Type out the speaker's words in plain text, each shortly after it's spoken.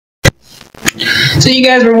So you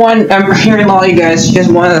guys were I'm hearing all you guys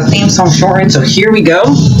wanted the theme song shortened, so here we go.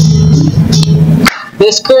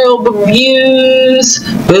 This girl reviews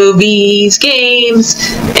movies, games,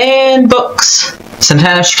 and books.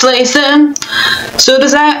 Sometimes she plays them. So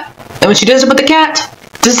does that, and when she does it with the cat,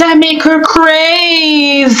 does that make her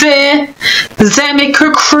crazy? Does that make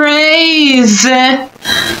her crazy?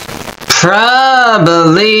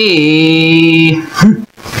 Probably.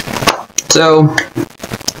 So,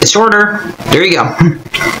 it's shorter. There you go.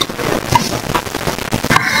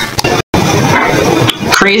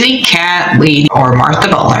 Crazycatlady or Martha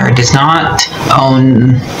Butler does not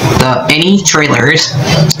own any trailers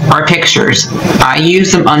or pictures. I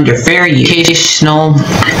use them under fair educational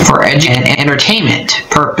for and entertainment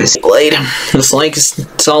purpose. Blade, it's like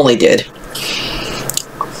it's all they did.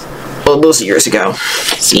 Well, those years ago.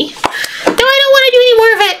 See? No, I don't want to do any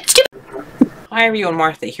more of it. Hi everyone,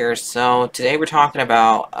 Martha here. So today we're talking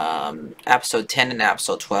about episode 10 and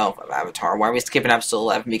episode 12 of Avatar. Why are we skipping episode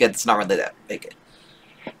 11? Because it's not really that big.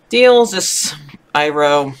 Deals this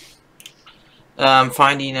Iroh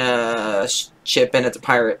finding a ship, and it's the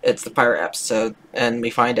pirate episode, and we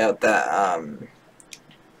find out that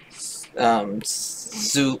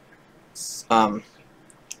Zuko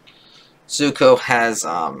has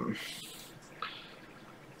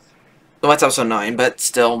well, that's episode 9, but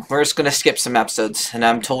still, we're just gonna skip some episodes, and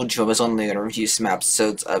I told you I was only gonna review some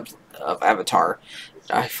episodes of Avatar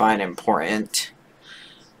that I find important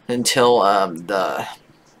until the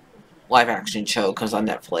live-action show comes on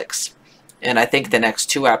Netflix. And I think the next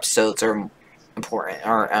 2 episodes are important,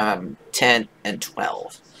 are 10 and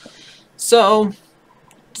 12. So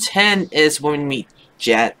 10 is when we meet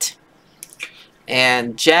Jet,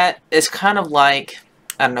 and Jet is kind of like,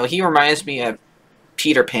 I don't know, he reminds me of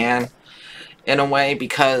Peter Pan in a way,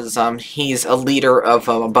 because he's a leader of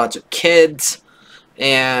a bunch of kids,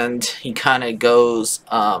 and he kind of goes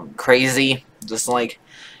crazy, just like,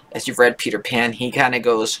 as you've read Peter Pan, he kind of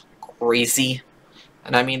goes crazy,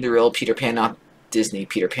 and I mean the real Peter Pan, not Disney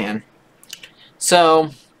Peter Pan.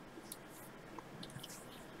 So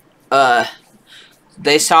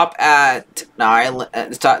they stop at an island.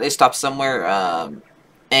 They stop somewhere.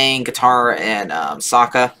 Aang, Katara, and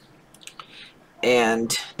Sokka,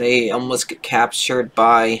 and they almost get captured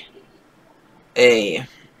by a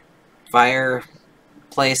fire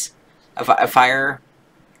place, a fire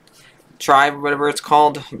tribe, whatever it's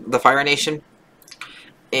called, the Fire Nation.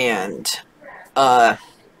 And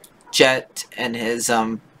Jet and his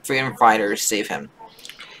freedom fighters save him,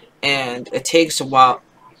 and it takes a while.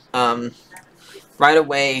 Right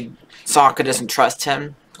away, Sokka doesn't trust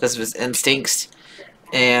him because of his instincts,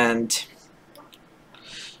 and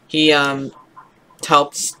he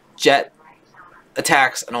helps Jet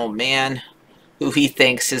attacks an old man who he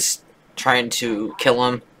thinks is trying to kill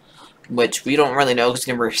him, which we don't really know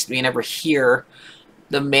because we never hear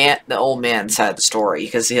the old man's side of the story,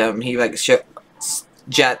 because he like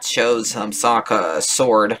Jet shows Sokka a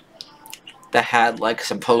sword that had like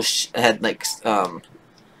some poison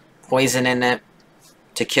in it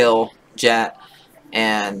to kill Jet,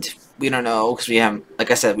 and we don't know because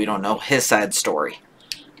like I said, we don't know his side of the story.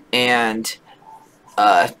 And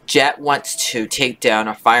Jet wants to take down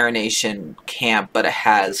a Fire Nation camp, but it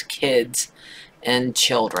has kids and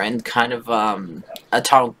children, kind of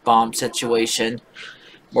atomic bomb situation,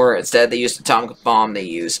 where instead they use atomic bomb, they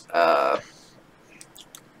use a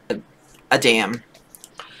dam.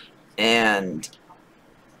 And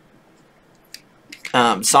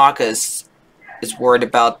Sokka is worried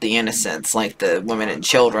about the innocents, like the women and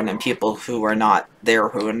children and people who are not there,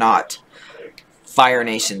 who are not Fire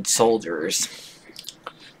Nation soldiers.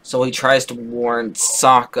 So he tries to warn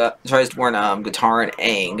Katara and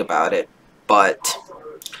Aang about it, but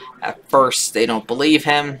at first they don't believe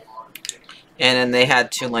him, and then they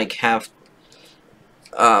had to like have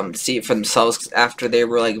see it for themselves after they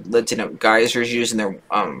were like lived in geysers using their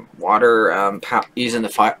water using the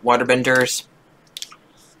waterbenders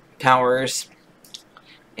powers.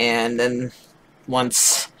 And then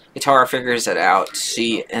once Katara figures it out,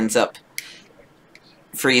 she ends up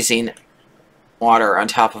freezing water on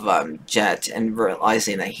top of Jet, and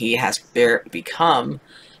realizing that he has become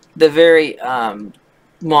the very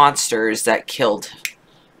monsters that killed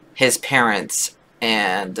his parents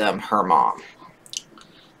and her mom.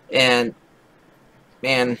 And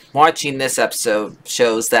man, watching this episode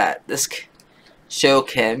shows that this show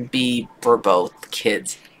can be for both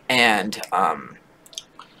kids and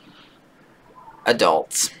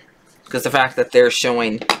adults, because the fact that they're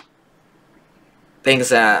showing things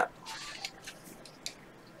that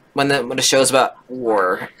when the show's about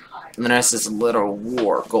war, and there's this literal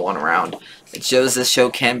war going around, it shows this show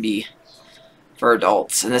can be for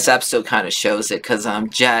adults. And this episode kind of shows it because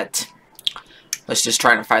Jet was just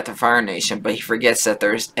trying to fight the Fire Nation, but he forgets that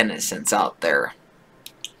there's innocents out there.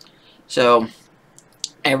 So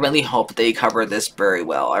I really hope they cover this very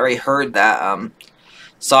well. I already heard that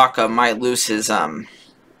Sokka might lose his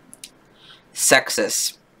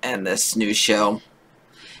sexist in this new show.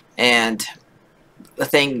 And the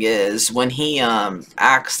thing is, when he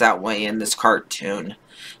acts that way in this cartoon,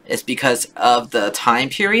 it's because of the time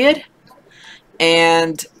period.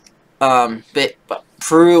 And but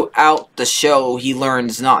throughout the show, he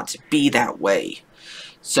learns not to be that way.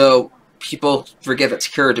 So people forget that's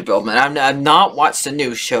character development. I've not watched the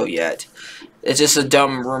new show yet. It's just a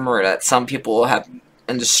dumb rumor that some people have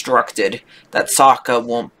instructed that Sokka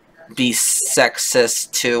won't be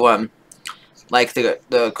sexist to like the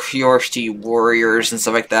Kyoshi warriors and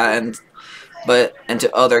stuff like that, and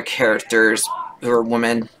to other characters who are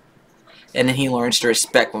women, and then he learns to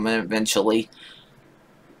respect women eventually.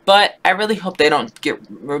 But I really hope they don't get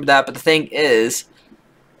rid of that. But the thing is,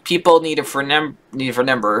 people need to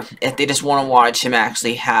remember if they just want to watch him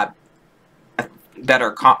actually have a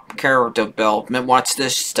better character development, watch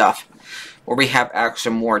this stuff where we have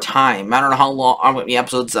actually more time. I don't know how many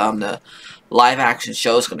episodes the live action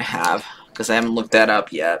show is going to have, because I haven't looked that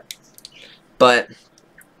up yet. But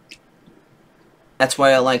that's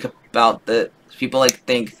what I like about the people like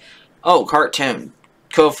think, oh, cartoon,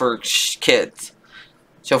 go for kids,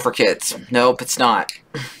 show for kids. Nope, it's not.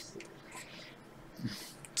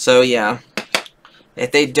 So yeah,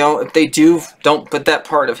 if they don't put that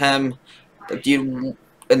part of him, and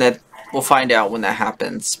that we'll find out when that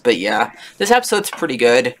happens. But yeah, this episode's pretty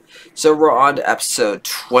good. So we're on to episode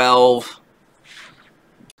 12.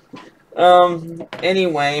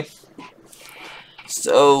 Anyway,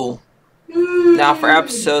 so now for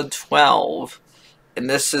episode 12, and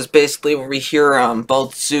this is basically where we hear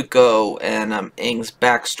both Zuko and Aang's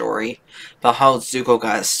backstory about how Zuko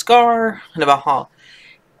got a scar and about how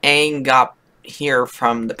Aang got here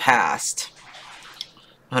from the past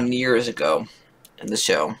 100 years ago in the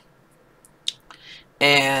show.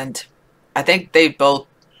 And I think they both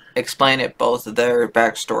explain both of their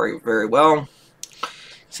backstory very well,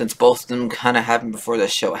 since both of them kind of happened before the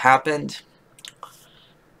show happened.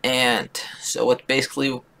 And so what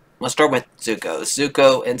basically, let's start with Zuko.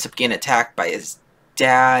 Zuko ends up getting attacked by his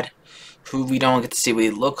dad, who we don't get to see what he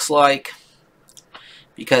looks like,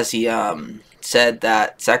 because he said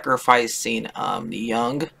that sacrificing the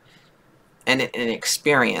young and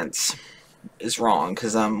inexperience is wrong,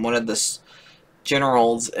 because one of the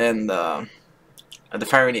generals in the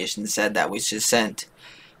Fire Nation said that we should send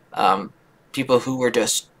people who were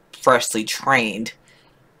just freshly trained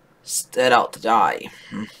set out to die.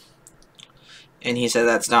 And he said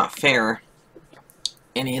that's not fair,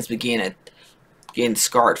 and he has begun getting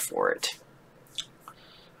scarred for it.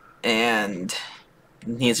 And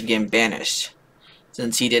he has been banished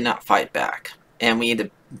since he did not fight back. And we end up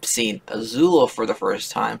seeing Azula for the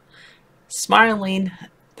first time smiling at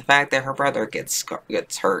the fact that her brother gets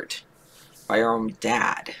hurt by her own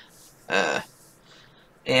dad.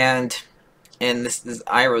 And this is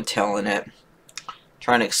Iroh telling it,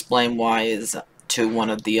 trying to explain why is to one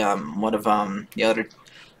of the other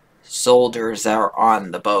soldiers that are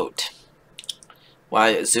on the boat,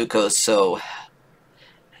 why Zuko's so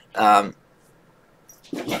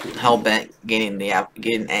hell-bent getting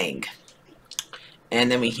Aang.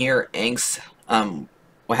 And then we hear Aang's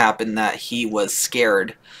what happened, that he was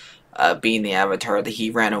scared being the Avatar, that he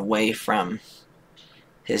ran away from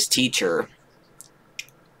his teacher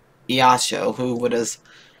Yasho, who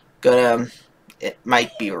it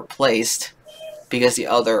might be replaced because the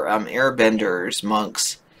other Airbenders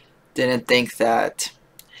monks didn't think that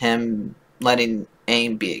him letting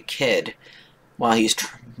Aang be a kid while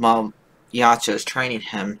Yacho's training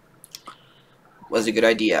him was a good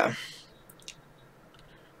idea.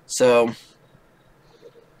 So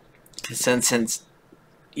since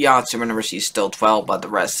Yacho, remember, she's still 12, but the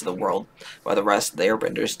rest of the world, while the rest of the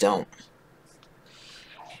Airbenders don't.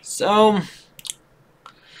 So,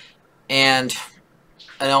 and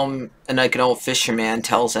like an old fisherman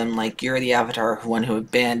tells him, like, you're the Avatar, one who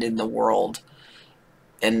abandoned the world,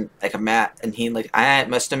 and like and he like, I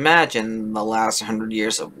must imagine the last 100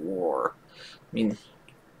 years of war. I mean,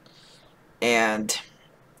 and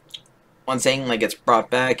once Aang like gets brought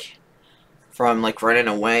back from like running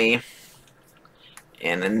away,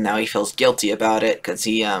 and then now he feels guilty about it because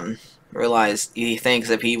he realized, he thinks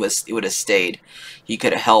if he would have stayed, he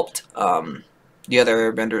could have helped the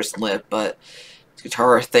other Airbenders live, but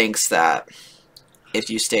Katara thinks that if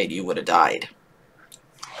you stayed, you would have died.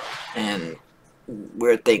 And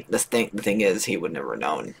the thing is, he would never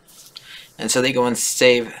known. And so they go and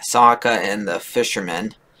save Sokka and the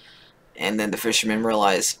fishermen. And then the fishermen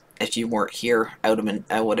realize, if you weren't here, I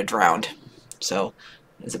would have drowned. So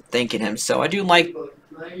ends up thanking him. So I do like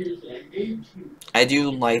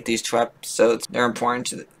these two episodes. They're important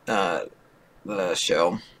to the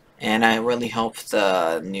show. And I really hope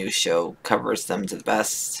the new show covers them to the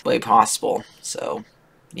best way possible. So,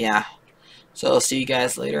 yeah. So I'll see you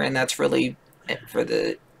guys later. And that's really it for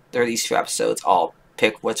these two episodes. I'll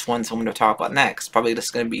pick which ones I'm going to talk about next. Probably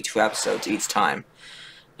just going to be 2 episodes each time,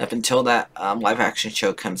 up until that live action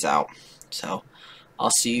show comes out. So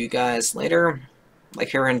I'll see you guys later. Like,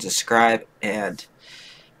 share, and subscribe, and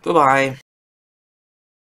goodbye.